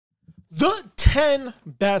The 10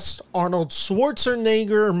 best Arnold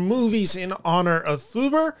Schwarzenegger movies in honor of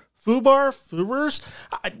FUBARs.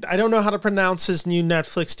 I don't know how to pronounce his new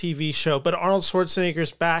Netflix TV show, but Arnold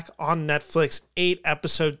Schwarzenegger's back on Netflix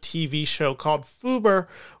 8-episode TV show called FUBAR,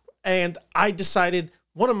 and I decided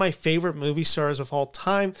one of my favorite movie stars of all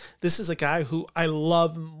time. This is a guy who I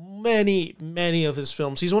love many of his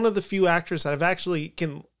films. He's one of the few actors that I've actually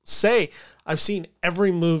can say I've seen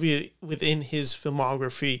every movie within his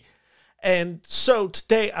filmography. And so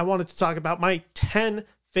today I wanted to talk about my 10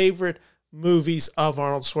 favorite movies of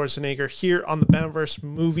Arnold Schwarzenegger here on the Beneverse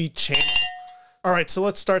Movie Channel. All right, so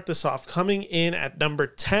let's start this off. Coming in at number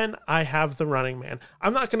 10, I have The Running Man.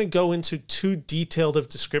 I'm not going to go into too detailed of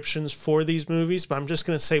descriptions for these movies, but I'm just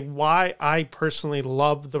going to say why I personally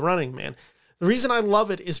love The Running Man. The reason I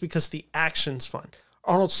love it is because the action's fun.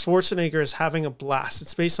 Arnold Schwarzenegger is having a blast.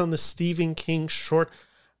 It's based on the Stephen King short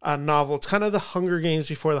novel. It's kind of the Hunger Games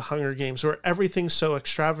before the Hunger Games, where everything's so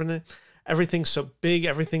extravagant, everything's so big,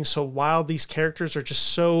 everything's so wild. These characters are just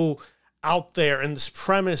so out there, and this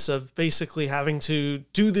premise of basically having to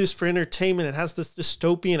do this for entertainment, it has this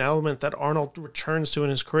dystopian element that Arnold returns to in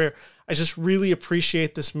his career. I just really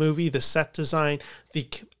appreciate this movie, the set design, the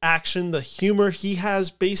action, the humor he has.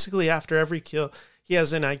 Basically after every kill, he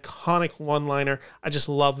has an iconic one-liner. I just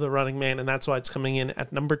love The Running Man, and that's why it's coming in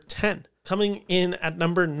at number 10. Coming in at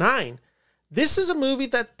number 9, this is a movie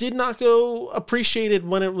that did not go appreciated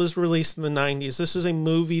when it was released in the 90s. This is a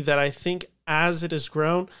movie that I think as it has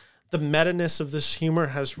grown, the meta-ness of this humor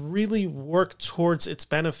has really worked towards its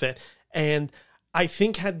benefit. And I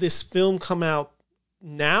think had this film come out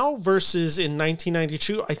now versus in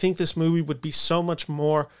 1992, I think this movie would be so much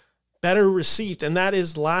more better received. And that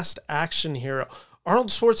is Last Action Hero. Arnold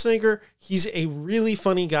Schwarzenegger, he's a really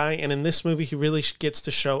funny guy, and in this movie, he really gets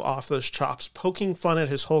to show off those chops, poking fun at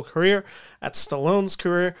his whole career, at Stallone's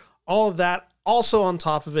career, all of that. Also on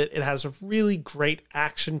top of it, it has really great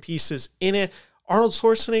action pieces in it. Arnold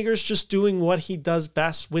Schwarzenegger is just doing what he does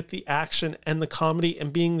best with the action and the comedy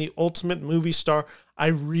and being the ultimate movie star. I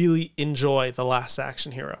really enjoy The Last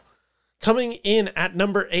Action Hero. Coming in at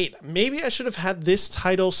number 8, maybe I should have had this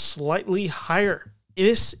title slightly higher.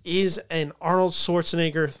 This is an Arnold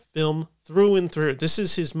Schwarzenegger film through and through. This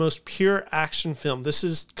is his most pure action film. This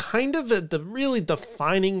is kind of the really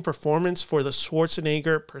defining performance for the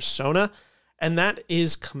Schwarzenegger persona, and that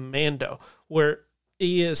is Commando, where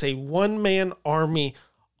he is a one-man army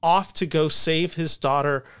off to go save his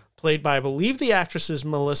daughter, played by, I believe the actress is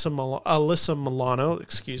Alyssa Milano,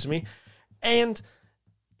 and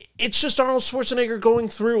it's just Arnold Schwarzenegger going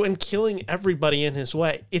through and killing everybody in his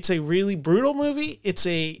way. It's a really brutal movie. It's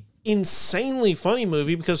a insanely funny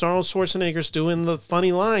movie because Arnold Schwarzenegger's doing the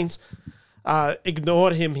funny lines.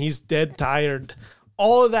 Ignore him, he's dead tired.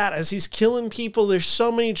 All of that as he's killing people. There's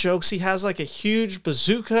so many jokes. He has like a huge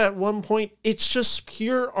bazooka at one point. It's just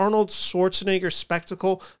pure Arnold Schwarzenegger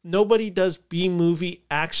spectacle. Nobody does B-movie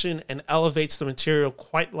action and elevates the material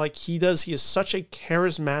quite like he does. He is such a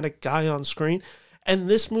charismatic guy on screen. And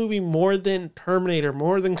this movie, more than Terminator,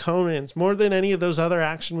 more than Conan's, more than any of those other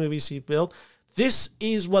action movies he built, this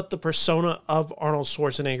is what the persona of Arnold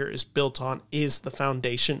Schwarzenegger is built on, is the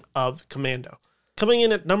foundation of Commando. Coming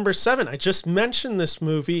in at number 7, I just mentioned this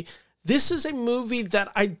movie. This is a movie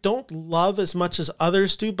that I don't love as much as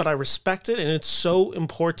others do, but I respect it, and it's so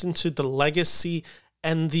important to the legacy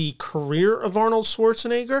and the career of Arnold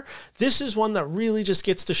Schwarzenegger. This is one that really just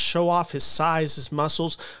gets to show off his size, his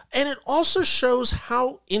muscles, and it also shows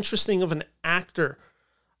how interesting of an actor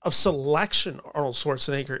of selection Arnold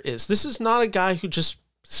Schwarzenegger is. This is not a guy who just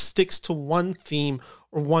sticks to one theme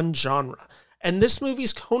or one genre. And this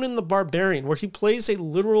movie's Conan the Barbarian, where he plays a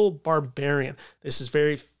literal barbarian. This is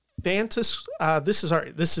very this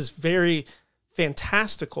is very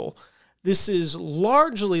fantastical. This is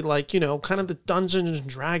largely like, kind of the Dungeons and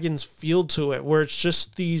Dragons feel to it, where it's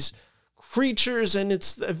just these creatures and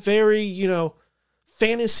it's a very,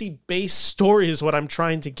 fantasy-based story is what I'm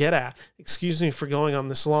trying to get at. Excuse me for going on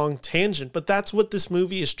this long tangent, but that's what this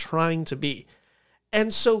movie is trying to be.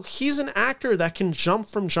 And so he's an actor that can jump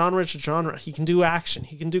from genre to genre. He can do action.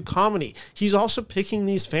 He can do comedy. He's also picking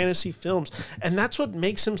these fantasy films. And that's what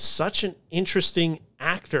makes him such an interesting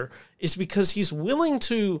actor, is because he's willing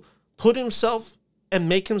to put himself and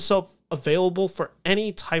make himself available for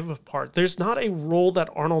any type of part. There's not a role that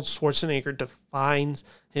Arnold Schwarzenegger defines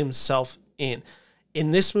himself in. In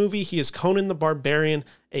this movie, he is Conan the Barbarian,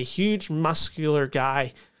 a huge muscular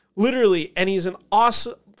guy, literally, and he's an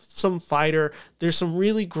awesome fighter. There's some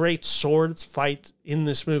really great sword fights in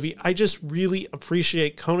this movie. I just really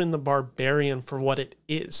appreciate Conan the Barbarian for what it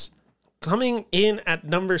is. Coming in at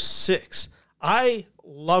number 6, I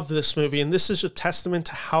love this movie, and this is a testament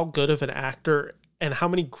to how good of an actor and how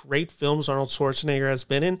many great films Arnold Schwarzenegger has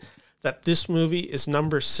been in, that this movie is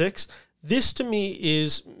number 6. This, to me,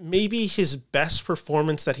 is maybe his best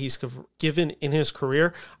performance that he's given in his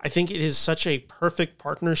career. I think it is such a perfect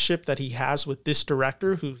partnership that he has with this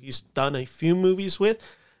director, who he's done a few movies with.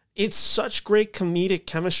 It's such great comedic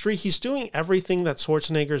chemistry. He's doing everything that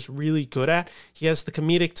Schwarzenegger's really good at. He has the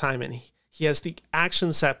comedic timing. He has the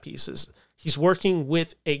action set pieces. He's working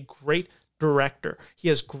with a great director. He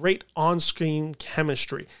has great on-screen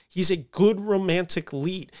chemistry. He's a good romantic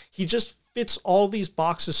lead. He just fits all these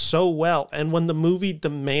boxes so well, and when the movie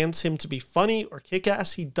demands him to be funny or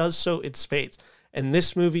kick-ass, he does so in spades. And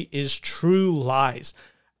this movie is True Lies.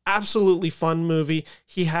 Absolutely fun movie.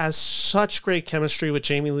 He has such great chemistry with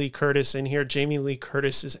Jamie Lee Curtis in here. Jamie Lee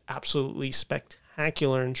Curtis is absolutely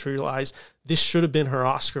spectacular in True Lies. This should have been her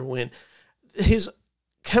Oscar win. His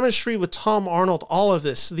chemistry with Tom Arnold, all of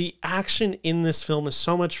this, the action in this film is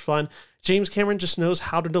so much fun. James Cameron just knows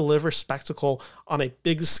how to deliver spectacle on a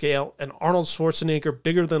big scale, and Arnold Schwarzenegger,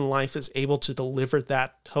 bigger than life, is able to deliver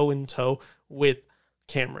that toe-in-toe with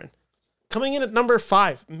Cameron. Coming in at number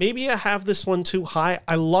 5, maybe I have this one too high.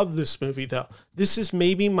 I love this movie, though. This is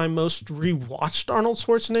maybe my most rewatched Arnold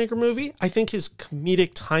Schwarzenegger movie. I think his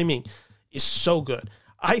comedic timing is so good.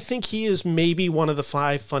 I think he is maybe one of the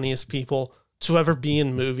 5 funniest people to ever be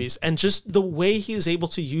in movies, and just the way he is able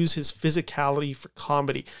to use his physicality for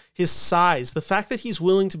comedy, his size, the fact that he's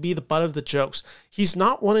willing to be the butt of the jokes. He's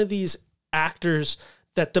not one of these actors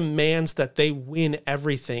that demands that they win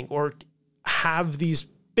everything or have these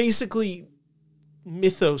basically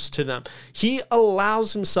mythos to them. He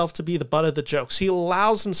allows himself to be the butt of the jokes. He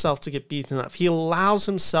allows himself to get beaten up. He allows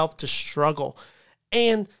himself to struggle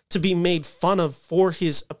and to be made fun of for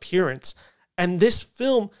his appearance. And this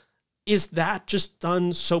film is that just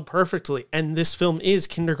done so perfectly. And this film is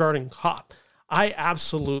Kindergarten Cop. I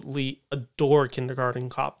absolutely adore Kindergarten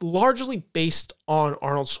Cop, largely based on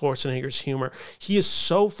Arnold Schwarzenegger's humor. He is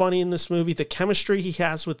so funny in this movie. The chemistry he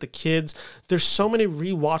has with the kids. There's so many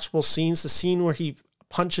rewatchable scenes. The scene where he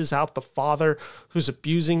punches out the father who's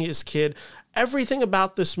abusing his kid. Everything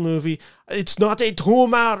about this movie, it's not a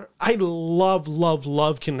tumor. I love, love,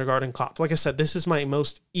 love Kindergarten Cop. Like I said, this is my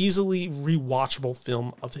most easily rewatchable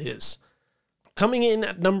film of his. Coming in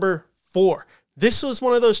at number 4. This was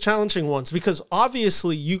one of those challenging ones because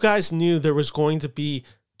obviously you guys knew there was going to be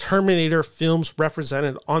Terminator films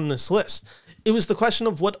represented on this list. It was the question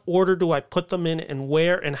of what order do I put them in and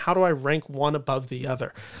where, and how do I rank one above the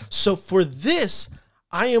other. So for this,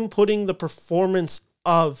 I am putting the performance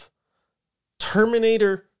of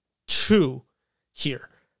Terminator 2 here.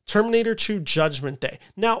 Terminator 2 Judgment Day.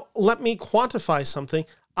 Now, let me quantify something.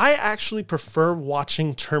 I actually prefer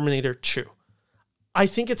watching Terminator 2. I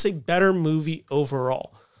think it's a better movie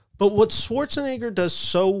overall. But what Schwarzenegger does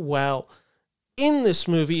so well in this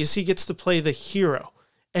movie is he gets to play the hero.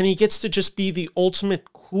 And he gets to just be the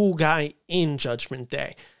ultimate cool guy in Judgment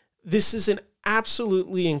Day. This is an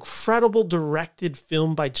absolutely incredible directed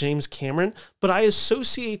film by James Cameron, but I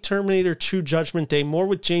associate Terminator 2 Judgment Day more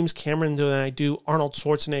with James Cameron than I do Arnold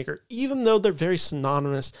Schwarzenegger, even though they're very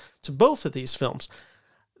synonymous to both of these films.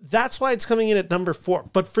 That's why it's coming in at number 4.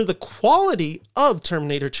 But for the quality of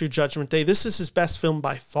Terminator 2 Judgment Day, this is his best film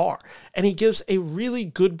by far. And he gives a really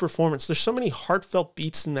good performance. There's so many heartfelt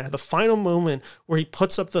beats in there. The final moment where he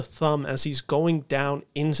puts up the thumb as he's going down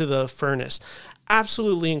into the furnace.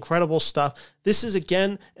 Absolutely incredible stuff. This is,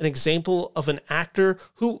 again, an example of an actor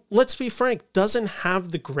who, let's be frank, doesn't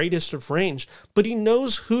have the greatest of range, but he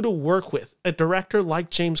knows who to work with. A director like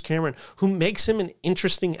James Cameron, who makes him an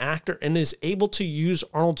interesting actor and is able to use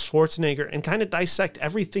Arnold Schwarzenegger and kind of dissect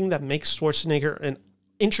everything that makes Schwarzenegger an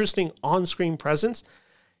interesting on-screen presence.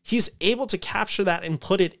 He's able to capture that and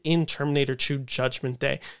put it in Terminator 2 Judgment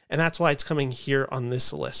Day, and that's why it's coming here on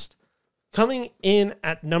this list. Coming in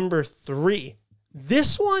at number 3,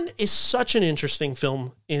 this one is such an interesting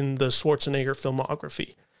film in the Schwarzenegger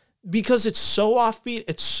filmography because it's so offbeat,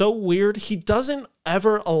 it's so weird. He doesn't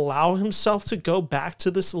ever allow himself to go back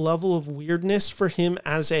to this level of weirdness for him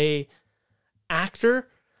as a actor,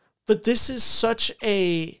 but this is such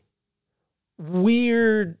a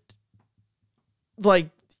weird, like,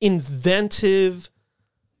 inventive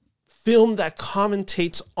film that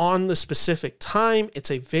commentates on the specific time.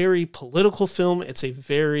 It's a very political film. It's a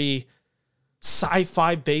very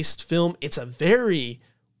sci-fi based film. It's a very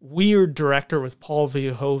weird director with Paul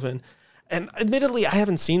Verhoeven. And admittedly, I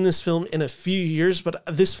haven't seen this film in a few years, but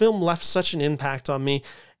this film left such an impact on me.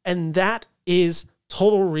 And that is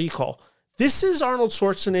Total Recall. This is Arnold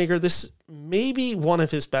Schwarzenegger. This may be one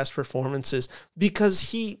of his best performances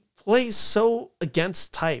because he plays so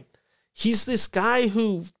against type. He's this guy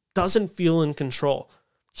who doesn't feel in control.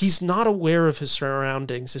 He's not aware of his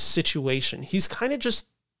surroundings, his situation. He's kind of just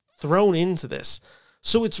thrown into this.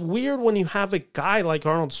 So it's weird when you have a guy like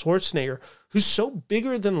Arnold Schwarzenegger who's so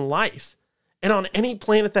bigger than life. And on any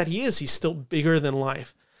planet that he is, he's still bigger than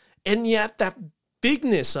life. And yet that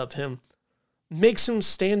bigness of him makes him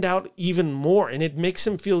stand out even more. And it makes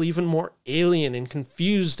him feel even more alien and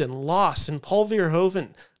confused and lost. And Paul Verhoeven,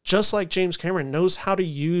 just like James Cameron, knows how to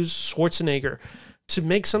use Schwarzenegger to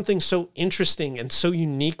make something so interesting and so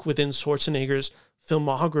unique within Schwarzenegger's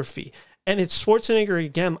filmography. And it's Schwarzenegger,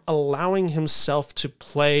 again, allowing himself to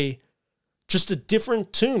play just a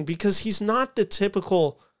different tune, because he's not the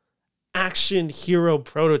typical action hero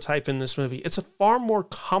prototype in this movie. It's a far more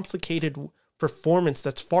complicated performance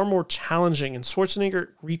that's far more challenging, and Schwarzenegger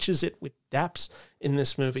reaches it with depths in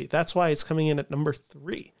this movie. That's why it's coming in at number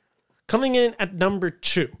 3. Coming in at number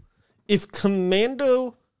 2, if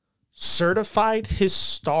Commando certified his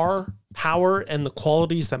star power and the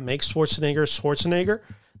qualities that make Schwarzenegger,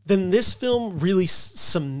 then this film really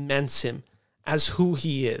cements him as who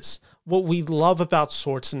he is. What we love about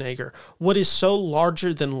Schwarzenegger, what is so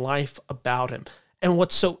larger than life about him, and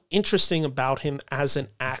what's so interesting about him as an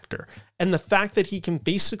actor. And the fact that he can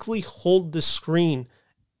basically hold the screen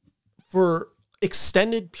for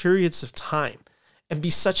extended periods of time and be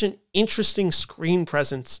such an interesting screen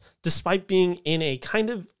presence despite being in a kind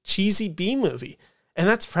of cheesy B movie. And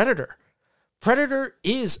that's Predator. Predator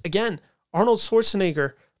is, again, Arnold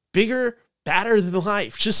Schwarzenegger, bigger, badder than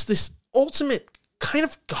life. Just this ultimate kind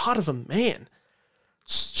of god of a man.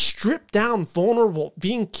 Stripped down, vulnerable,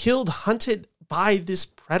 being killed, hunted by this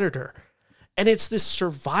predator. And it's this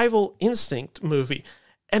survival instinct movie.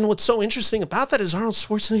 And what's so interesting about that is Arnold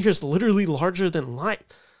Schwarzenegger is literally larger than life.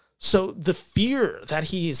 So the fear that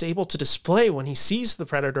he is able to display when he sees the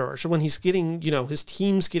predator, or when he's getting, his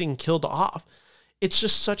team's getting killed off, it's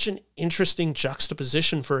just such an interesting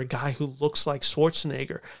juxtaposition for a guy who looks like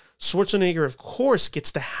Schwarzenegger. Schwarzenegger, of course,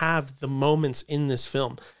 gets to have the moments in this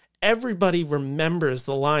film. Everybody remembers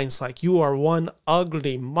the lines like, "You are one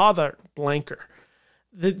ugly mother blanker."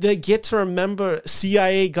 They get to remember,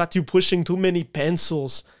 "CIA got you pushing too many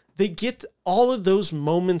pencils." They get all of those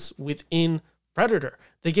moments within Predator.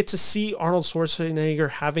 They get to see Arnold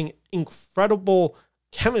Schwarzenegger having incredible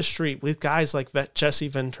chemistry with guys like Jesse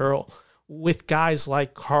Ventura, with guys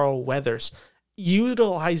like Carl Weathers,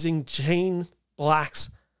 utilizing Jane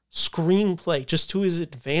Black's screenplay just to his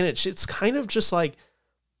advantage. It's kind of just like,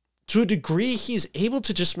 to a degree, he's able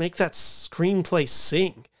to just make that screenplay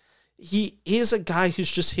sing. He is a guy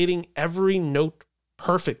who's just hitting every note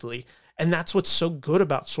perfectly, and that's what's so good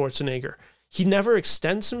about Schwarzenegger. He never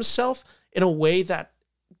extends himself in a way that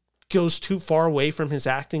goes too far away from his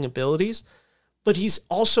acting abilities, but he's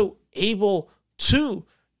also able to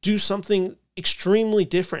do something extremely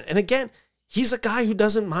different. And again, he's a guy who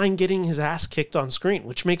doesn't mind getting his ass kicked on screen,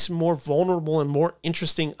 which makes him more vulnerable and more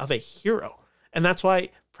interesting of a hero. And that's why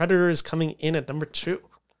Predator is coming in at number 2.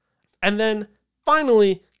 And then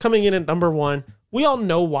finally, coming in at number 1, we all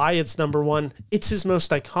know why it's number 1. It's his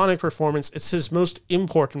most iconic performance. It's his most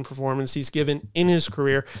important performance he's given in his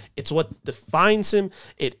career. It's what defines him.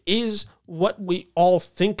 It is what we all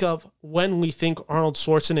think of when we think Arnold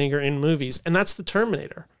Schwarzenegger in movies, and that's the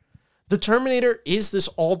Terminator. The Terminator is this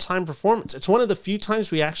all-time performance. It's one of the few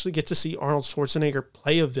times we actually get to see Arnold Schwarzenegger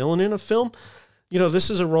play a villain in a film. This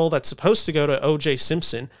is a role that's supposed to go to O.J.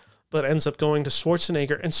 Simpson, but ends up going to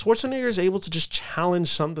Schwarzenegger. And Schwarzenegger is able to just challenge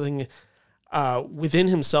something within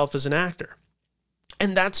himself as an actor.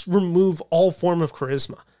 And that's remove all form of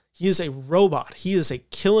charisma. He is a robot. He is a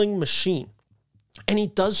killing machine. And he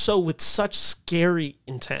does so with such scary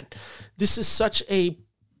intent. This is such a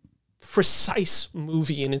precise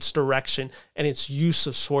movie in its direction and its use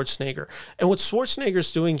of Schwarzenegger. And what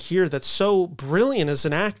Schwarzenegger's doing here that's so brilliant as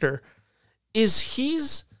an actor is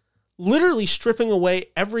he's literally stripping away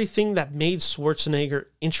everything that made Schwarzenegger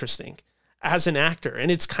interesting as an actor.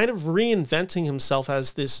 And it's kind of reinventing himself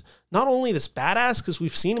as this, not only this badass, because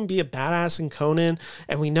we've seen him be a badass in Conan,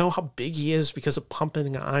 and we know how big he is because of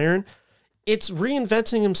pumping iron. It's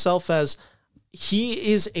reinventing himself as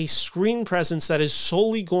he is a screen presence that is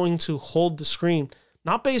solely going to hold the screen,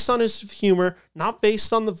 not based on his humor, not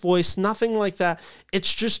based on the voice, nothing like that.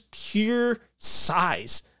 It's just pure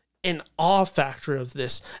size and awe factor of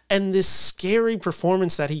this, and this scary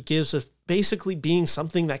performance that he gives of basically being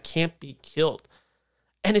something that can't be killed.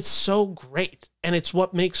 And it's so great. And it's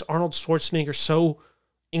what makes Arnold Schwarzenegger so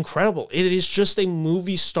incredible. It is just a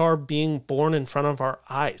movie star being born in front of our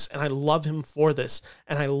eyes. And I love him for this.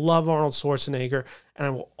 And I love Arnold Schwarzenegger. And I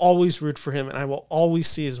will always root for him. And I will always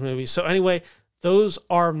see his movies. So anyway, those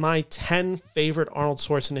are my 10 favorite Arnold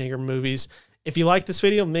Schwarzenegger movies. If you like this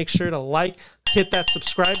video, make sure to like, hit that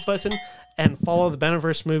subscribe button, and follow the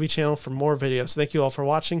Beneverse Movie channel for more videos. Thank you all for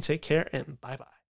watching. Take care, and bye-bye.